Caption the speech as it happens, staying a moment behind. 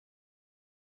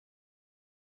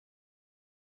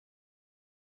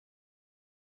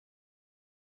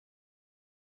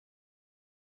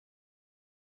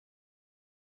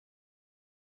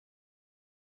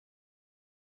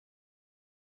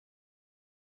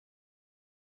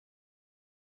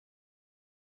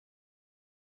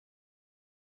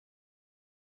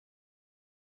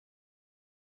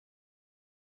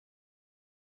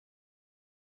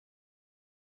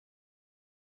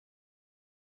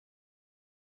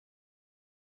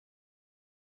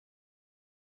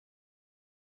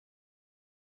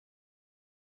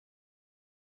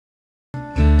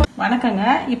வணக்கங்க.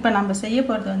 இப்போ நம்ம செய்ய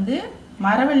போகிறது வந்து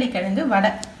மரவள்ளி கிழங்கு வடை.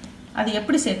 அது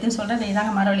எப்படி சேர்த்துன்னு சொல்கிறது.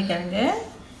 இதாங்க மரவள்ளி கிழங்கு.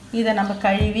 இதை நம்ம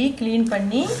கழுவி க்ளீன்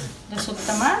பண்ணி இதை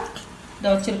சுத்தமாக இதை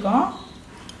வச்சுருக்கோம்.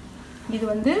 இது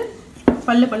வந்து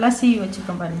பல்லாக சீவி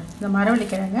வச்சுருக்கோம் பாருங்கள். இந்த மரவள்ளி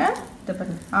கிழங்கு இதை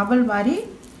பாருங்கள், அவல் மாதிரி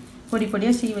பொடி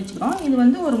பொடியாக சீவி வச்சுக்கிறோம். இது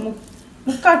வந்து ஒரு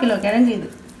 3/4 கிலோ கிழங்கு. இந்த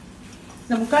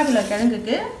 3/4 கிலோ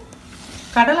கிழங்குக்கு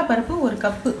கடலைப்பருப்பு 1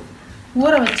 கப்பு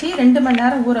ஊற வச்சு 2 மணி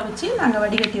நேரம் ஊற வச்சு நாங்கள்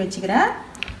வடிகட்டி வச்சுக்கிறேன்.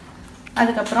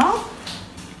 அதுக்கப்புறம்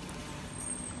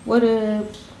ஒரு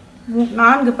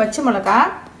 4 பச்சை மிளகா,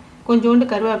 கொஞ்சோண்டு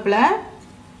கருவேப்பிலை,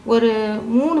 ஒரு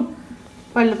 3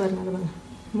 பல் பாருங்கள், அது பாருங்கள்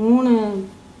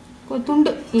 3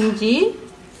 துண்டு இஞ்சி,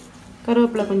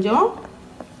 கருவேப்பிலை கொஞ்சம்,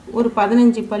 ஒரு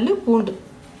 15 பல் பூண்டு,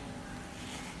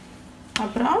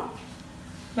 அப்புறம்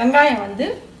வெங்காயம் வந்து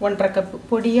 1/2 கப்பு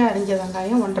பொடியாக அரிஞ்ச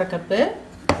வெங்காயம் 1/2 கப்பு,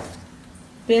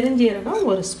 பெருஞ்சீரகம்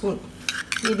 1 ஸ்பூன்.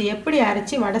 இது எப்படி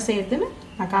அரைச்சி வடை செய்யறதுன்னு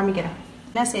நான் காமிக்கிறேன்.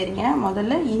 என்ன செய்கிறீங்க,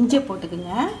 முதல்ல இஞ்சி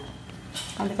போட்டுக்குங்க.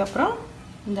 அதுக்கப்புறம்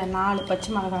இந்த 4 பச்சை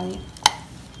மிளகாய்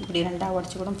இப்படி 2ஆக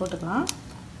உடச்சி கூட போட்டுக்கலாம்.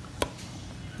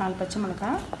 4 பச்சை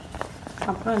மிளகாய்,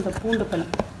 அப்புறம் இந்த பூண்டு பல்,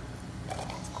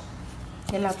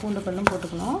 எல்லா பூண்டு பல்லும்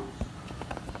போட்டுக்கணும்.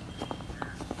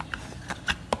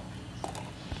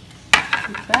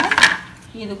 இப்போ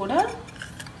இது கூட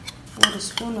 1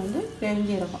 ஸ்பூன் வந்து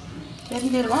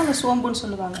பெருஞ்சீரகம் அந்த சோம்புன்னு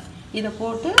சொல்லுவாங்க. இதை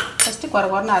போட்டு ஃபஸ்ட்டு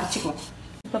குறைன்னு அரைச்சிக்குவோம்.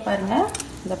 இப்போ பாருங்கள்,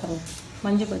 இந்த பாருங்கள்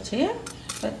மஞ்சள் பச்சு.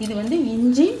 இது வந்து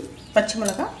இஞ்சி, பச்சை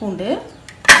மிளகாய், பூண்டு.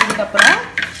 இதுக்கப்புறம்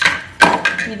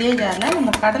இதே ஜாரில்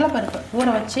நம்ம கடலைப்பருப்பை ஊற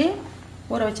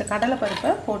வச்ச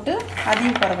கடலைப்பருப்பை போட்டு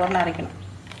அதையும் குறைன்னு அரைக்கணும்.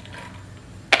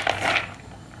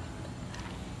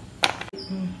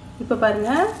 இப்போ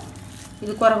பாருங்கள்,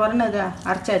 இது குறைன்னு அதை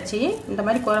அரைச்சாச்சு. இந்த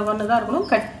மாதிரி குறைன்னு தான்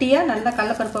இருக்கணும். கட்டியாக நல்லா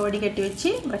கடலைப்பருப்பை வடிகட்டி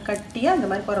வச்சு கட்டியாக இந்த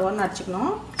மாதிரி குறைன்னு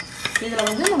அரைச்சிக்கணும். இதில்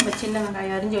வந்து நம்ம சின்ன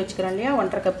வெங்காயம் அரிஞ்சு வச்சுக்கிறோம் இல்லையா,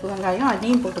 1/2 கப்பு வெங்காயம்,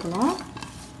 அதையும் போட்டுக்கணும்.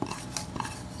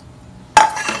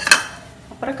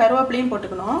 அப்புறம் கருவேப்பிலையும்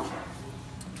போட்டுக்கணும்.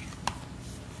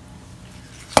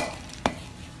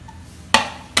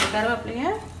 கருவேப்பிலையை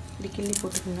இப்படி கிள்ளி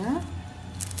போட்டுக்கோங்க.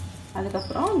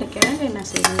 அதுக்கப்புறம் இந்த கிழங்கு என்ன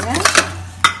செய்யுங்க,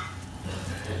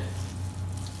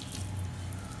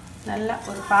 நல்லா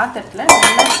ஒரு பாத்திரத்தில்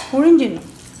நல்லா புழிஞ்சிடணும்.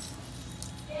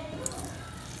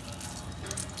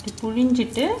 இப்படி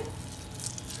புழிஞ்சிட்டு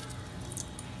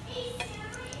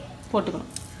போட்டுக்கணும்.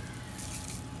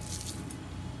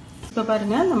 இப்போ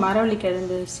பாருங்கள், இந்த மரவள்ளி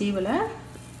கிழங்கு சீவலை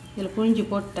இதில் புழிஞ்சு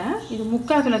போட்டேன். இது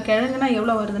 3/4 கிலோ கிழங்குனா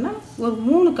எவ்வளோ வருதுன்னா ஒரு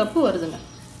 3 கப்பு வருதுங்க.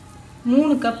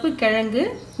 3 கப்பு கிழங்கு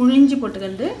புழிஞ்சு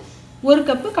போட்டுக்கிறது, 1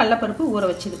 கப்பு கடலைப்பருப்பு ஊற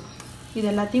வச்சுது. இது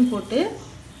எல்லாத்தையும் போட்டு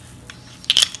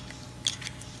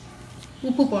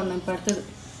உப்பு போடணும். இப்போ அடுத்தது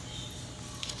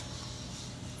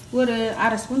ஒரு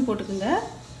 1/2 ஸ்பூன் போட்டுக்குங்க.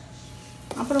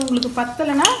 அப்புறம் உங்களுக்கு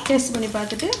பத்தலைன்னா டேஸ்ட் பண்ணி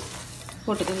பார்த்துட்டு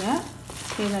போட்டுக்குங்க.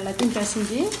 இது எல்லாத்தையும்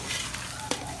பிசைஞ்சு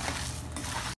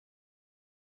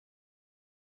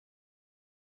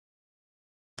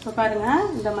இப்போ பாருங்கள்,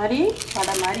 இந்த மாதிரி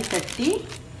வடை மாதிரி தட்டி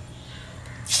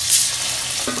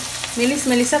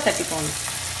மெலிசாக தட்டி போகணும்.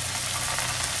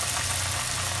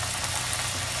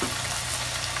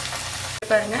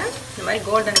 பாருங்கள், இந்த மாதிரி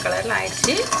கோல்டன் கலரில்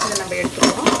ஆயிடுச்சு. இதை நம்ம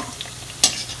எடுத்துக்குவோம்.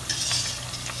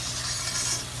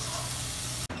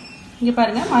 இங்கே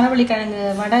பாருங்கள், மரவள்ளி கிழங்கு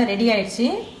வடை ரெடி ஆயிடுச்சு.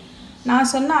 நான்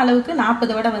சொன்ன அளவுக்கு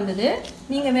 40 வடை வந்தது.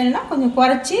 நீங்கள் வேணும்னா கொஞ்சம்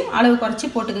அளவு குறைச்சி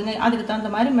போட்டுக்குங்க. அதுக்கு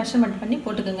தகுந்த மாதிரி மெஷர்மெண்ட் பண்ணி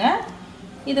போட்டுக்குங்க.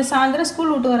 இதை சாயந்தரம்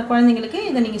ஸ்கூல் விட்டு வர குழந்தைங்களுக்கு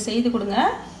இதை நீங்கள் செய்து கொடுங்க.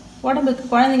 உடம்புக்கு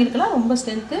குழந்தைங்களுக்கெல்லாம் ரொம்ப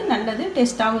ஸ்ட்ரென்த்து, நல்லது,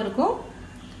 டேஸ்ட்டாகவும் இருக்கும்.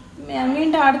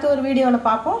 மீண்டும் அடுத்த ஒரு வீடியோவில்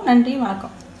பார்ப்போம். நன்றி,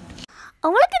 வணக்கம்.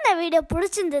 உங்களுக்கு இந்த வீடியோ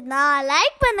பிடிச்சிருந்ததுன்னா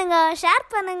லைக் பண்ணுங்கள், ஷேர்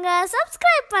பண்ணுங்கள்,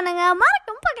 சப்ஸ்கிரைப் பண்ணுங்கள்,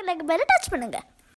 மறக்காம பக்கத்துல பெல் டச் பண்ணுங்கள்.